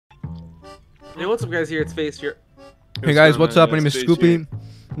Hey, what's up, guys? Here it's Face here. Hey guys, what's up? My name is Scoopy,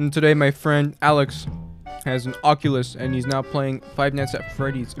 and today my friend Alex has an Oculus, and he's now playing Five Nights at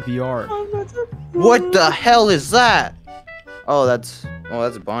Freddy's VR. What the hell is that? Oh, that's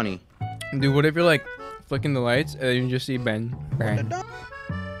Bonnie. Dude, what if you're like flicking the lights and you just see Ben?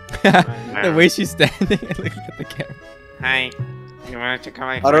 The way she's standing and looking at the camera. Hi. You want to come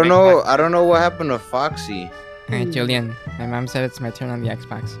my I don't know what happened to Foxy. Alright, Julian. My mom said it's my turn on the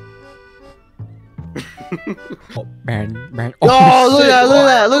Xbox. Oh, Ben. Oh, look at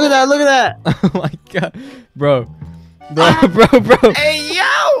that! Oh my god, bro. Hey,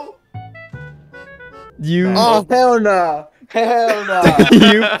 yo! You. Oh, hell no! Hell no!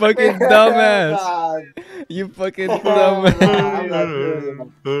 You fucking dumbass! You fucking dumbass!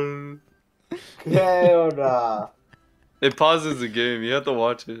 Hell no! It pauses the game. You have to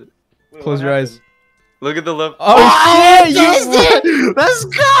watch it. Close your eyes. Look at the left. Oh, shit! You Let's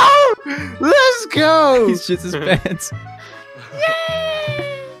go! Let's go! He shits his pants.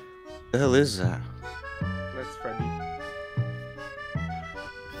 The hell is that? That's Freddy.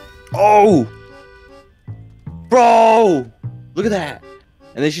 Oh! Bro! Look at that!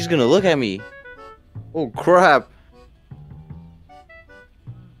 And then she's gonna look at me. Oh crap!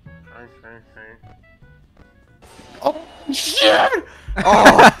 Oh shit!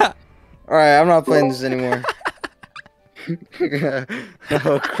 Oh! Alright, I'm not playing this anymore.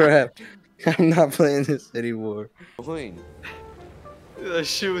 Oh crap. I'm not playing this anymore. That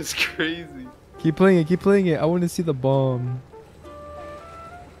shit was crazy. Keep playing it. I want to see the bomb.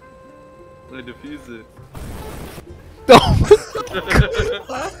 I defuse it.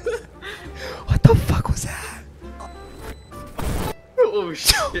 What the fuck was that? Oh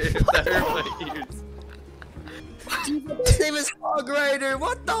shit, that hurt my ears. His name is Hog Rider.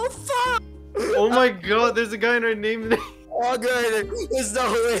 What the fuck? Oh my god, there's a guy in our name. Hog Rider. There's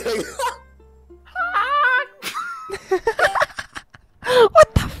no way.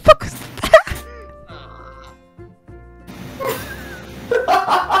 What the fuck was that?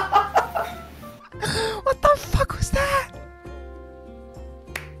 What the fuck was that?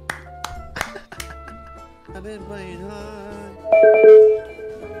 I've been playing hard.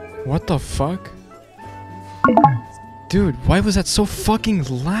 What the fuck? Dude, why was that so fucking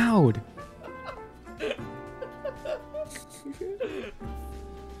loud?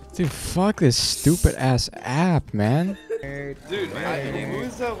 Dude, fuck this stupid ass app, man. Dude, who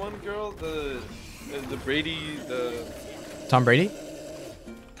is that one girl? The Brady, Tom Brady?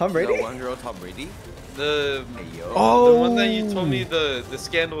 Tom Brady? The one girl, Tom Brady? the Oh, the one that you told me the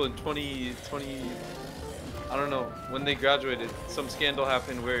scandal in 2020. I don't know when they graduated. Some scandal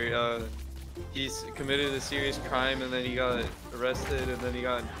happened where he's committed a serious crime and then he got arrested and then he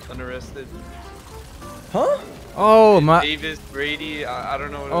got unarrested. Huh? Oh my. Davis Brady, I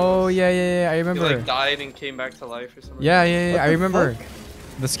don't know what it Oh was. yeah, I He remember. like died and came back to life or something. Yeah, What I the remember. fuck?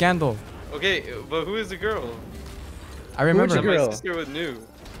 The scandal. Okay, but who is the girl? I remember. the girl? My sister would knew.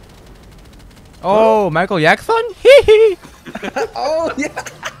 Oh, Michael Jackson? Hee hee. Oh yeah.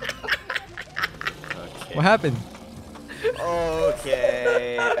 Okay. What happened?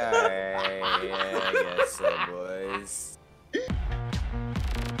 Okay. Alright. Yeah, I guess so, boys.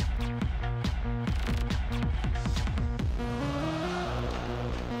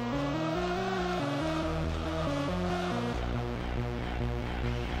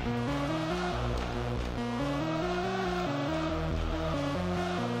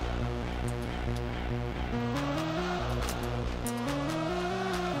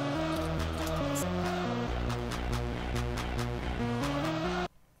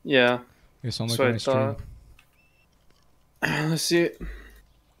 Yeah, You sound that's like what on I a stream. thought. Let's see it.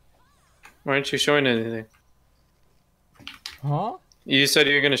 Why aren't you showing anything? Huh? You said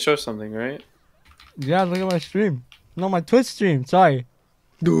you were gonna show something, right? Yeah, look at my stream. No, my Twitch stream. Sorry.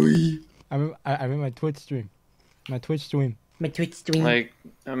 I'm in my Twitch stream. My Twitch stream. Like,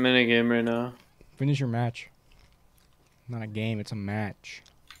 I'm in a game right now. Finish your match. Not a game, it's a match.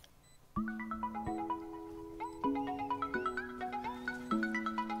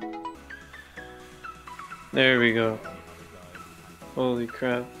 There we go. Holy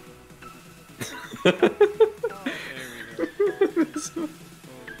crap.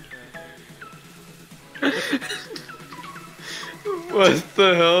 What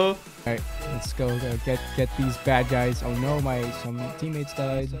the hell? Alright, let's go get these bad guys. Oh no, some teammates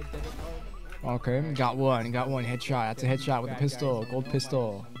died. Okay, got one headshot. That's a headshot with a pistol, gold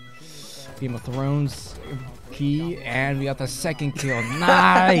pistol. Game of Thrones key, and we got the second kill.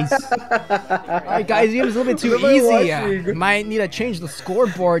 Nice. Alright guys, the game is a little bit too easy. Might need to change the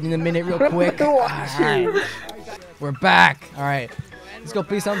scoreboard in a minute real quick. Alright. We're back. Alright. Let's go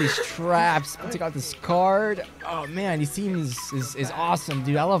place down these traps. Take out this card. Oh man, these teams is awesome,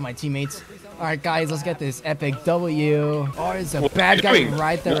 dude. I love my teammates. All right, guys, let's get this epic W. Oh, there's a bad guy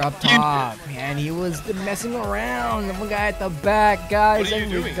right there up top. Man, he was messing around. The one guy at the back, guys,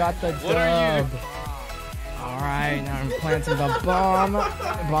 and we got the dub. All right, now I'm planting the bomb.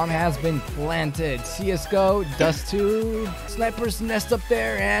 The bomb has been planted. CSGO, Dust 2, Sniper's Nest up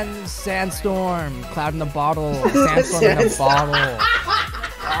there, and Sandstorm. Cloud in the bottle. Sandstorm in the bottle.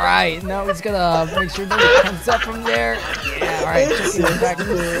 All right, now he's gonna make sure nobody comes up from there. Yeah, all right, checking it back to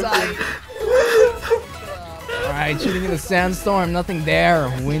the side. All right, shooting in the Sandstorm. Nothing there.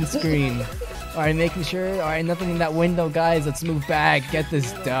 Windscreen. All right, making sure. All right, nothing in that window, guys. Let's move back. Get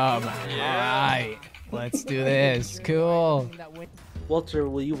this dub. All right. Let's do this. Cool. Walter,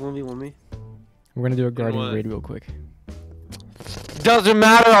 will you 1v1 me? We're gonna do a Guardian raid real quick. Doesn't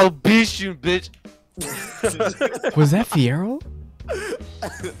matter, I'll beat you, bitch. Was that Fiero?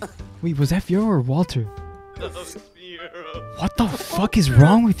 Wait, was that Fiero or Walter? That was Fiero. What the fuck is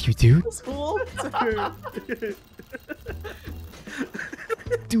wrong with you, dude?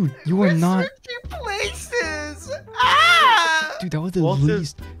 Dude, you are not. Places. Dude, that was the Walter-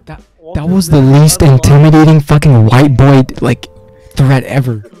 least. That was the least intimidating fucking white boy like threat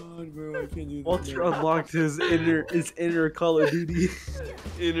ever. Walter unlocked his inner Call of Duty.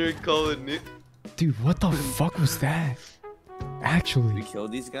 Inner colony. Dude, what the fuck was that? Actually, We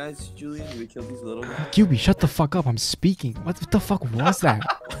killed these guys, Julian? We killed these little guys? QB, shut the fuck up. I'm speaking. What the fuck was that?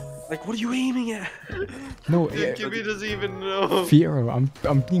 Like, what are you aiming at? No, Dude, Kimmy doesn't even know. Fiero,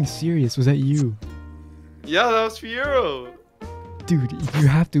 I'm being serious. Was that you? Yeah, that was Fiero. Dude, you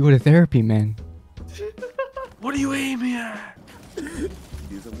have to go to therapy, man. What are you aiming at? Do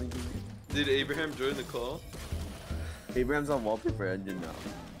something to me? Did Abraham join the call? Abraham's on Wallpaper Engine now.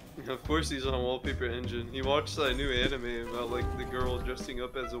 Of course he's on Wallpaper Engine. He watched that new anime about like the girl dressing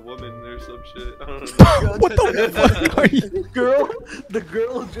up as a woman or some shit. I don't know. What the fuck are you? The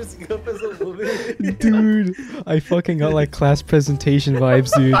girl dressing up as a woman. Dude, I fucking got like class presentation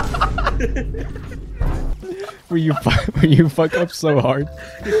vibes, dude. Where you fuck up so hard,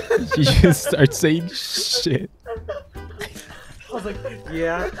 you just start saying shit. I was like,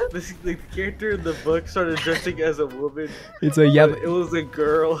 yeah, the character in the book started dressing as a woman. It's a yeah. But it was a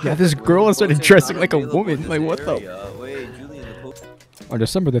girl. Yeah, this girl started dressing like a woman. Like what the? Wait, Julian, the post. On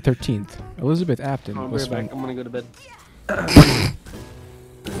December the 13th, Elizabeth Apton I'll be was right back. found. I'm gonna go to bed.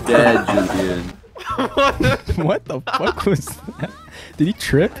 Dead, Julian. What the fuck was that? Did he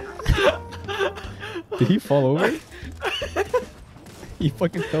trip? Did he fall over? He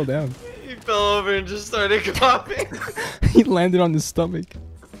fucking fell down. He fell over and just started coughing. He landed on his stomach.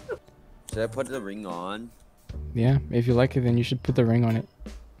 Should I put the ring on? Yeah, if you like it, then you should put the ring on it.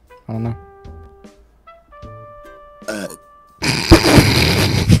 I don't know.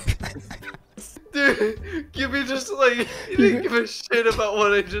 Dude, give me just like, you didn't give a shit about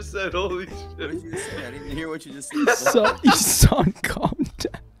what I just said. Holy What did shit. you say? I didn't even hear what you just said. Son, calm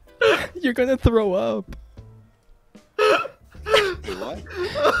down. You're gonna throw up. Wait, what?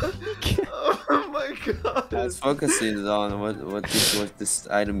 Oh my god. I was focusing on what this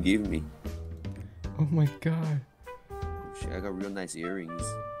item gave me. Oh my god. Shit, I got real nice earrings.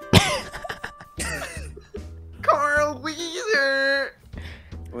 Carl Weezer!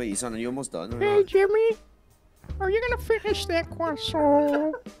 Wait, son, are you almost done? Or Hey, not? Jimmy. Are you gonna finish that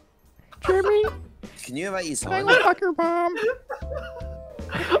croissant? Jimmy, Can you invite can I Isan? go fuck your mom?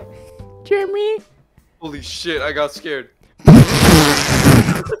 Jimmy. Holy shit, I got scared.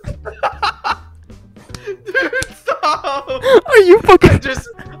 Dude, stop! Are you fucking?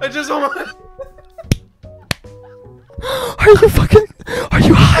 I just want. Are you fucking? Are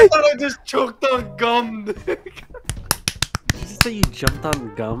you high? I just choked on gum. Did you say you jumped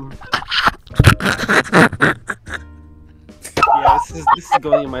on gum? Yeah, this is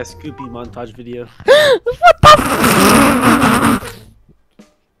going in my Scoopy montage video.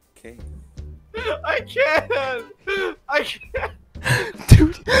 Okay. I can't. I can't.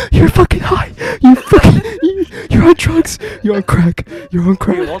 Dude, you're fucking high. You're on drugs. You're on crack. You're on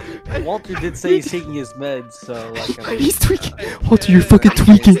Hey, crack. Walter did say he's taking his meds, so like. I mean, He's tweaking. Walter, you're fucking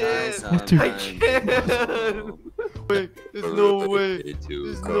tweaking. Walter. I can't. Wait, there's no way.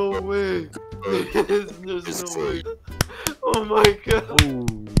 There's no way. There's no way. Oh my god. ooh.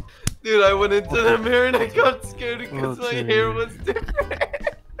 Dude, I went into the mirror and I got scared because my Okay. hair was different.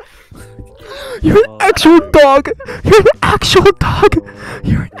 You're an actual dog. You're an actual dog.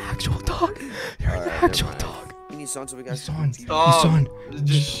 You're an actual dog. You're an Alright, actual never mind. dog. You he's on, so we got. He's on. Stop. He's on.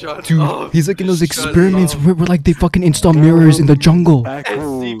 Just shut Dude, up. he's like in those Shut experiments up. where like they fucking install mirrors in the jungle.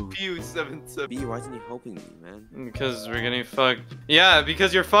 SCP-77. B, why isn't he helping me, man? Because we're getting fucked. Yeah,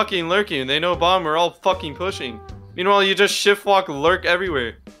 because you're fucking lurking. They know bomb, we're all fucking pushing. Meanwhile, you just shift walk lurk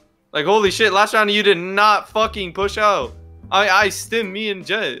everywhere. Like, holy shit, last round you did not fucking push out. I stim me and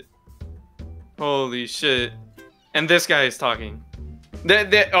Jet. Holy shit. And this guy is talking.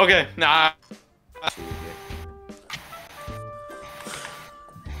 Okay, nah.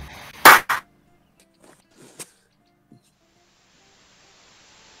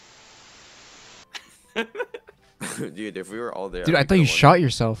 Dude, if we were all there. Dude, I thought you shot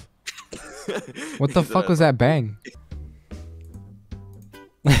yourself. What the fuck was that bang?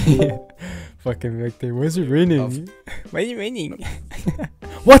 Fucking Victor, why is it raining? Why is it raining?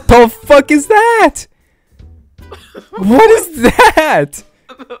 What the fuck is that? What is that?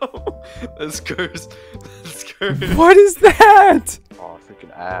 No, that's cursed. That's cursed. What is that? Oh,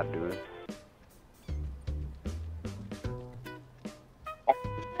 freaking ad, dude.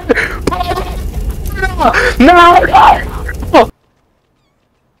 No!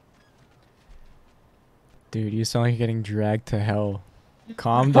 Dude, you sound like you're getting dragged to hell.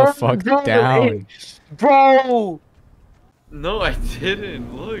 Calm the fuck down. Bro! No, I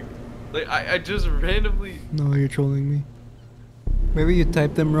didn't. Look. Like, I just randomly... No, you're trolling me. Maybe you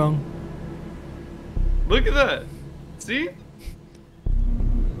typed them wrong. Look at that. See?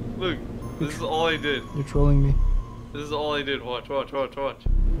 Look. This is all I did. You're trolling me. This is all I did. Watch, watch, watch, watch.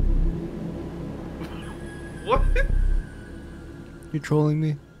 What? You're trolling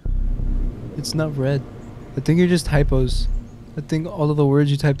me. It's not red. I think you're just typos. I think all of the words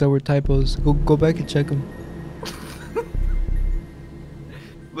you typed out were typos. Go back and check them.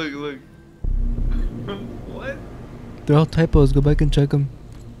 Look, look. What? They're all typos. Go back and check them.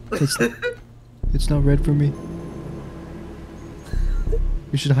 It's not red for me.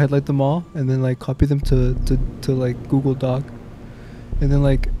 You should highlight them all and then like copy them to like Google Doc, and then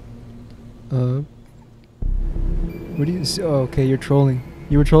like what do you see? Oh, okay, you're trolling.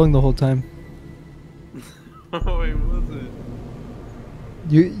 You were trolling the whole time. Oh, wait, was it?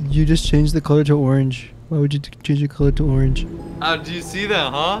 You just changed the color to orange. Why would you change the color to orange? How'd you see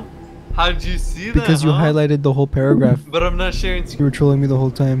that, huh? How'd you see that, Because you huh? highlighted the whole paragraph. But I'm not sharing You screen. were trolling me the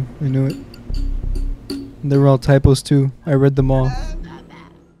whole time. I knew it. And they were all typos too. I read them all. It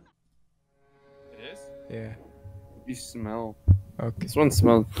is? Yeah. You smell. Okay. This one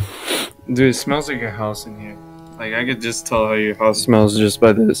smells. Dude, it smells like your house in here. Like, I could just tell how your house smells just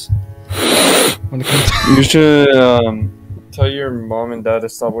by this. When it comes You should, tell your mom and dad to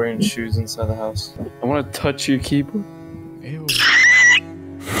stop wearing shoes inside the house. I want to touch your keyboard. Ew.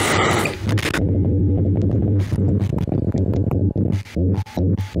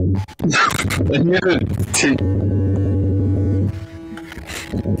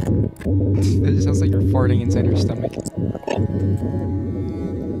 It just sounds like you're farting inside your stomach.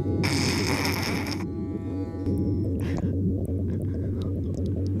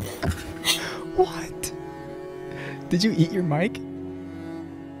 What? Did you eat your mic?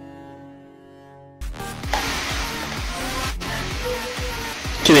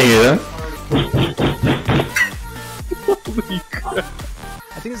 Can you hear that?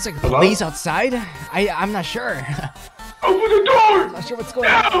 I think it's like a blaze outside. I'm not sure. Open the door! I'm not sure what's going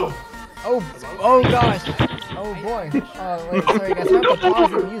on. Oh gosh. Oh boy. Wait, sorry guys. I have to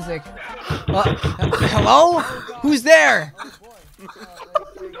pause the music. Hello? Who's there?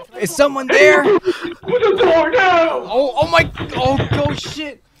 Is someone there? Open the door now! Oh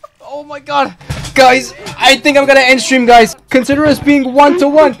shit. Oh my god. Guys, I think I'm gonna end stream, guys. Consider us being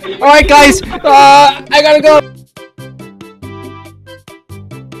 1-to-1. Alright guys, I gotta go.